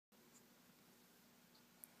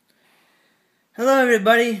Hello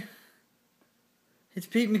everybody, it's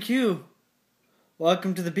Pete McHugh.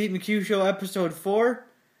 Welcome to the Pete McHugh Show episode 4.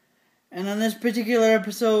 And on this particular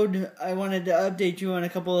episode, I wanted to update you on a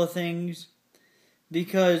couple of things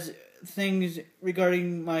because things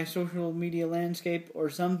regarding my social media landscape, or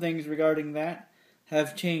some things regarding that,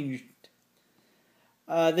 have changed.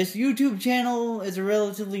 This YouTube channel is a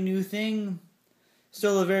relatively new thing,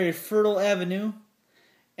 still a very fertile avenue,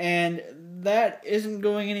 and that isn't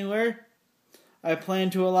going anywhere. I plan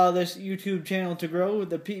to allow this YouTube channel to grow.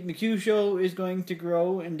 The Pete McHugh Show is going to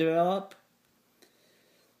grow and develop.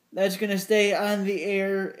 That's going to stay on the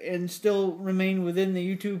air and still remain within the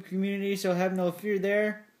YouTube community, so have no fear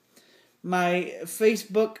there. My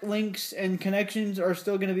Facebook links and connections are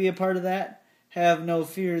still going to be a part of that. Have no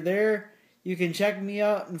fear there. You can check me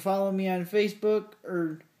out and follow me on Facebook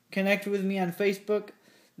or connect with me on Facebook.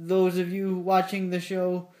 Those of you watching the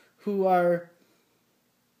show who are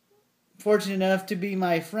fortunate enough to be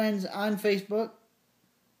my friends on Facebook.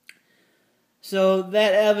 So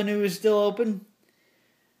that avenue is still open.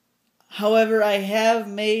 However, I have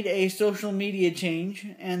made a social media change,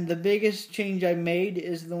 and the biggest change I made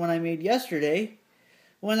is the one I made yesterday,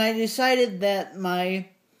 when I decided that my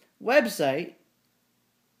website,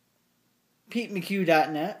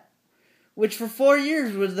 PeteMcHugh.net, which for 4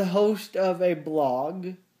 years was the host of a blog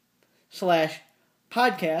 /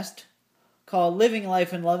 podcast called Living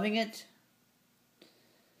Life and Loving It,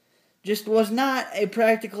 just was not a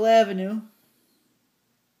practical avenue.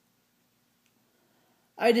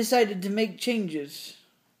 I decided to make changes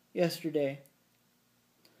yesterday.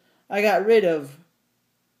 I got rid of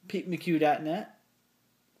PeteMcHugh.net.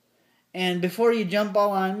 And before you jump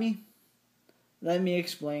all on me, let me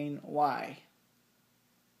explain why.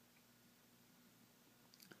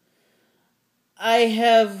 I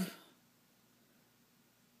have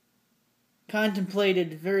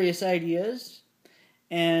contemplated various ideas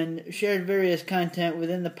and shared various content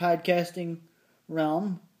within the podcasting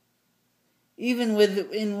realm, even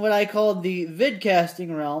in what I called the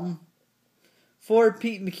vidcasting realm, for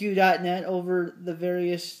PeteMcHugh.net over the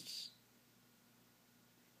various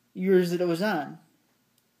years that it was on.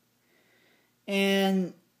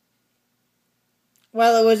 And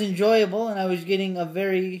while it was enjoyable and I was getting a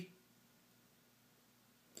very,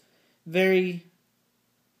 very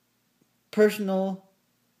personal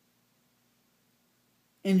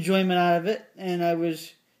enjoyment out of it, and I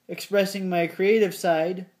was expressing my creative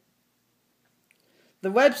side,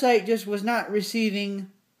 the website just was not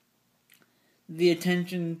receiving the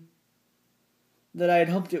attention that I had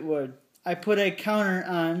hoped it would. I put a counter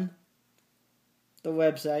on the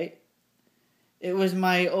website. It was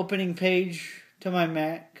my opening page to my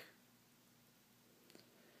Mac.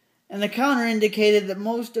 And the counter indicated that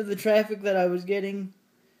most of the traffic that I was getting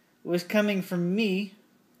was coming from me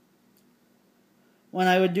when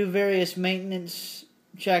I would do various maintenance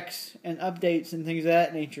checks and updates and things of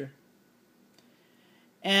that nature.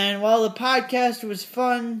 And while the podcast was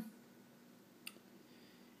fun,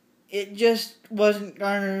 it just wasn't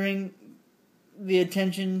garnering the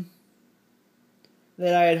attention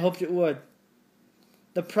that I had hoped it would.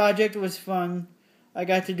 The project was fun. I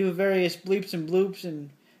got to do various bleeps and bloops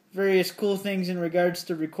and various cool things in regards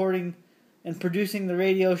to recording and producing the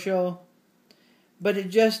radio show, but it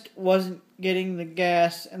just wasn't getting the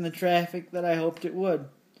gas and the traffic that I hoped it would.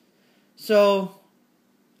 So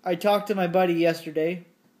I talked to my buddy yesterday,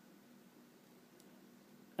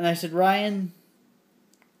 and I said, Ryan,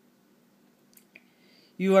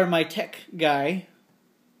 you are my tech guy.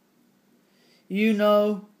 You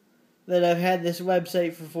know that I've had this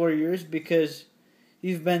website for 4 years because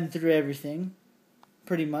you've been through everything,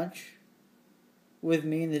 pretty much, with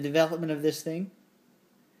me in the development of this thing.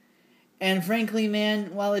 And frankly,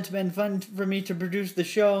 man, while it's been fun for me to produce the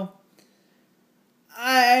show,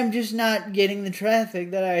 I'm just not getting the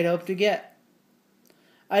traffic that I'd hoped to get.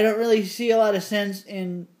 I don't really see a lot of sense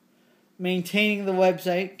in maintaining the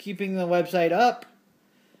website, keeping the website up,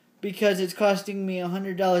 because it's costing me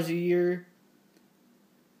 $100 a year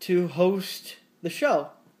to host the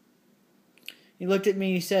show. He looked at me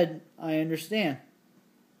and he said, I understand.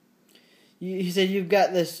 He said, you've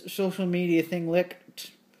got this social media thing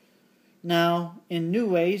licked now in new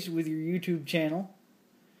ways with your YouTube channel,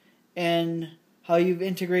 and how you've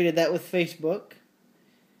integrated that with Facebook,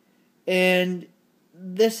 and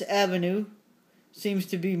this avenue seems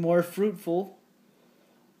to be more fruitful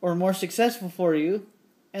or more successful for you,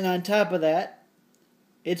 and on top of that,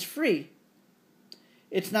 it's free.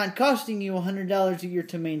 It's not costing you $100 a year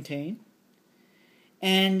to maintain,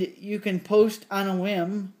 and you can post on a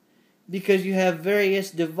whim because you have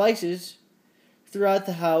various devices throughout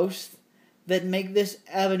the house that make this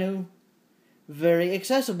avenue very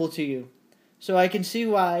accessible to you. So I can see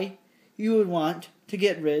why you would want to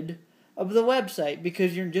get rid of the website,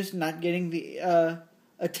 because you're just not getting the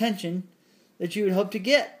attention that you would hope to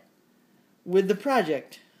get with the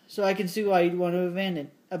project. So I can see why you'd want to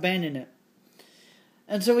abandon it.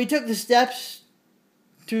 And so we took the steps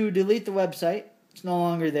to delete the website. It's no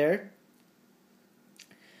longer there.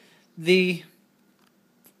 The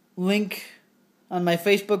link on my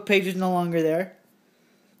Facebook page is no longer there.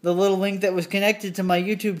 The little link that was connected to my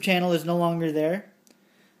YouTube channel is no longer there.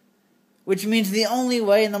 Which means the only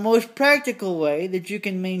way and the most practical way that you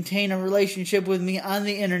can maintain a relationship with me on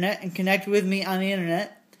the internet and connect with me on the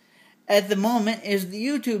internet at the moment is the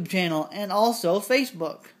YouTube channel and also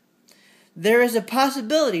Facebook. There is a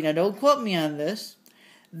possibility, now don't quote me on this,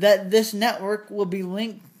 that this network will be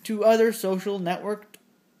linked to other social networks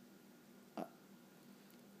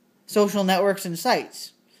and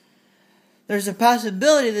sites. There's a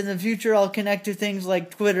possibility that in the future I'll connect to things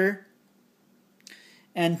like Twitter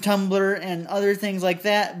and Tumblr and other things like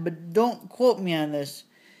that, but don't quote me on this,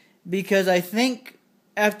 because I think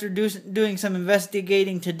after doing some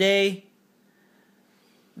investigating today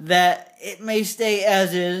that it may stay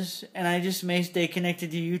as is, and I just may stay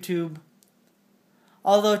connected to YouTube.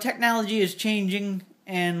 Although technology is changing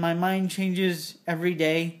and my mind changes every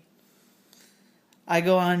day, I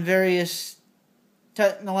go on various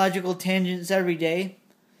technological tangents every day.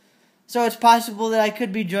 So it's possible that I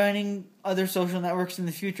could be joining other social networks in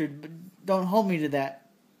the future, but don't hold me to that,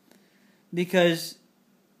 because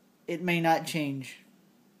it may not change.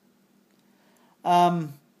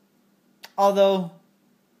 Although,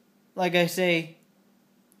 like I say,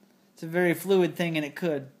 it's a very fluid thing and it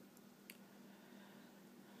could.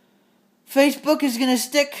 Facebook is going to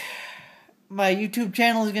stick. My YouTube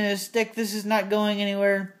channel is going to stick. This is not going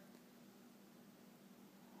anywhere.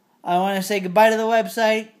 I want to say goodbye to the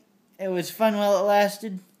website. It was fun while it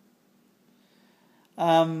lasted.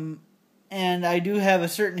 And I do have a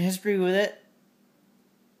certain history with it.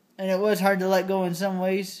 And it was hard to let go in some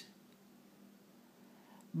ways.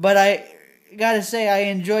 But I gotta say, I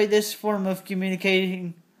enjoy this form of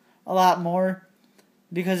communicating a lot more,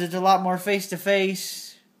 because it's a lot more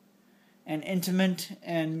face-to-face and intimate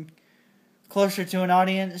and closer to an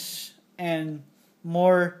audience and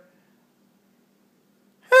more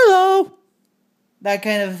hello, that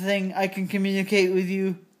kind of thing. I can communicate with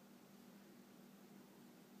you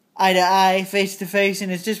eye to eye, face to face,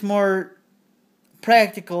 and it's just more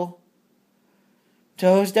practical to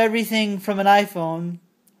host everything from an iPhone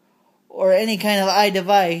or any kind of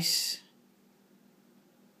iDevice,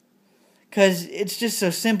 because it's just so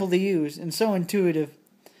simple to use and so intuitive.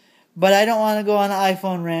 But I don't want to go on an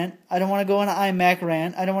iPhone rant. I don't want to go on an iMac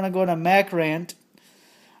rant. I don't want to go on a Mac rant.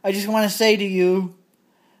 I just want to say to you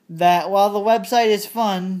that while the website is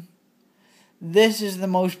fun, this is the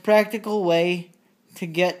most practical way to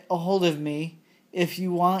get a hold of me if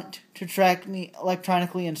you want to track me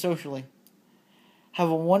electronically and socially. Have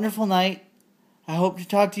a wonderful night. I hope to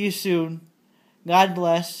talk to you soon. God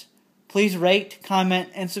bless. Please rate, comment,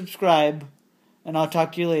 and subscribe, and I'll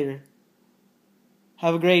talk to you later.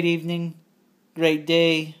 Have a great evening, great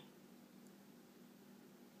day,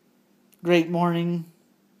 great morning.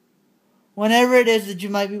 Whenever it is that you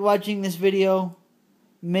might be watching this video,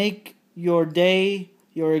 make your day,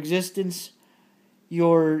 your existence,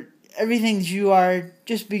 your everything that you are,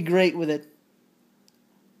 just be great with it.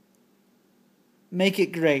 Make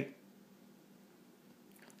it great.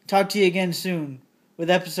 Talk to you again soon with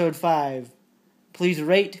episode 5. Please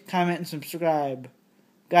rate, comment, and subscribe.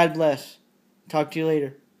 God bless. Talk to you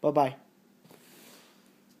later. Bye-bye.